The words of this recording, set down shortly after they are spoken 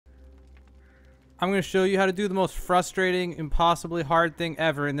I'm going to show you how to do the most frustrating, impossibly hard thing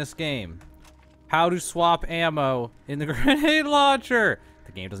ever in this game. How to swap ammo in the grenade launcher.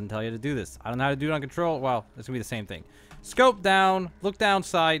 The game doesn't tell you to do this. I don't know how to do it on control. Well, it's going to be the same thing. Scope down, look down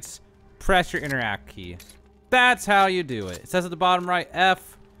sights, press your interact key. That's how you do it. It says at the bottom right,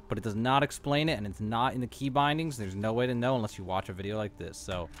 F, but it does not explain it, and it's not in the key bindings. There's no way to know unless you watch a video like this.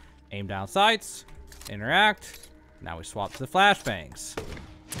 So, aim down sights, interact. Now we swap to the flashbangs.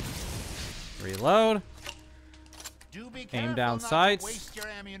 Reload. Aim down sights.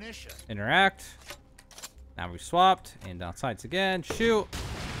 Interact. Now we swapped. Aim down sights again. Shoot.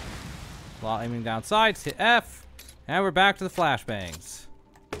 While aiming down sights, hit F. And we're back to the flashbangs.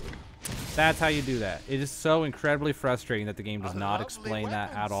 That's how you do that. It is so incredibly frustrating that the game does not explain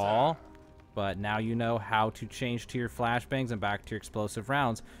that at all. But now you know how to change to your flashbangs and back to your explosive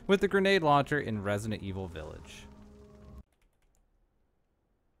rounds with the grenade launcher in Resident Evil Village.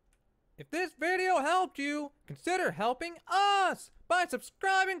 If this video helped you, consider helping us by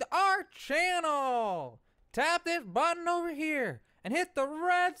subscribing to our channel. Tap this button over here and hit the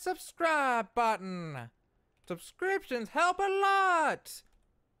red subscribe button. Subscriptions help a lot,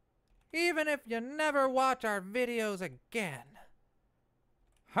 even if you never watch our videos again.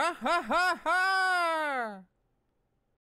 Ha ha ha ha!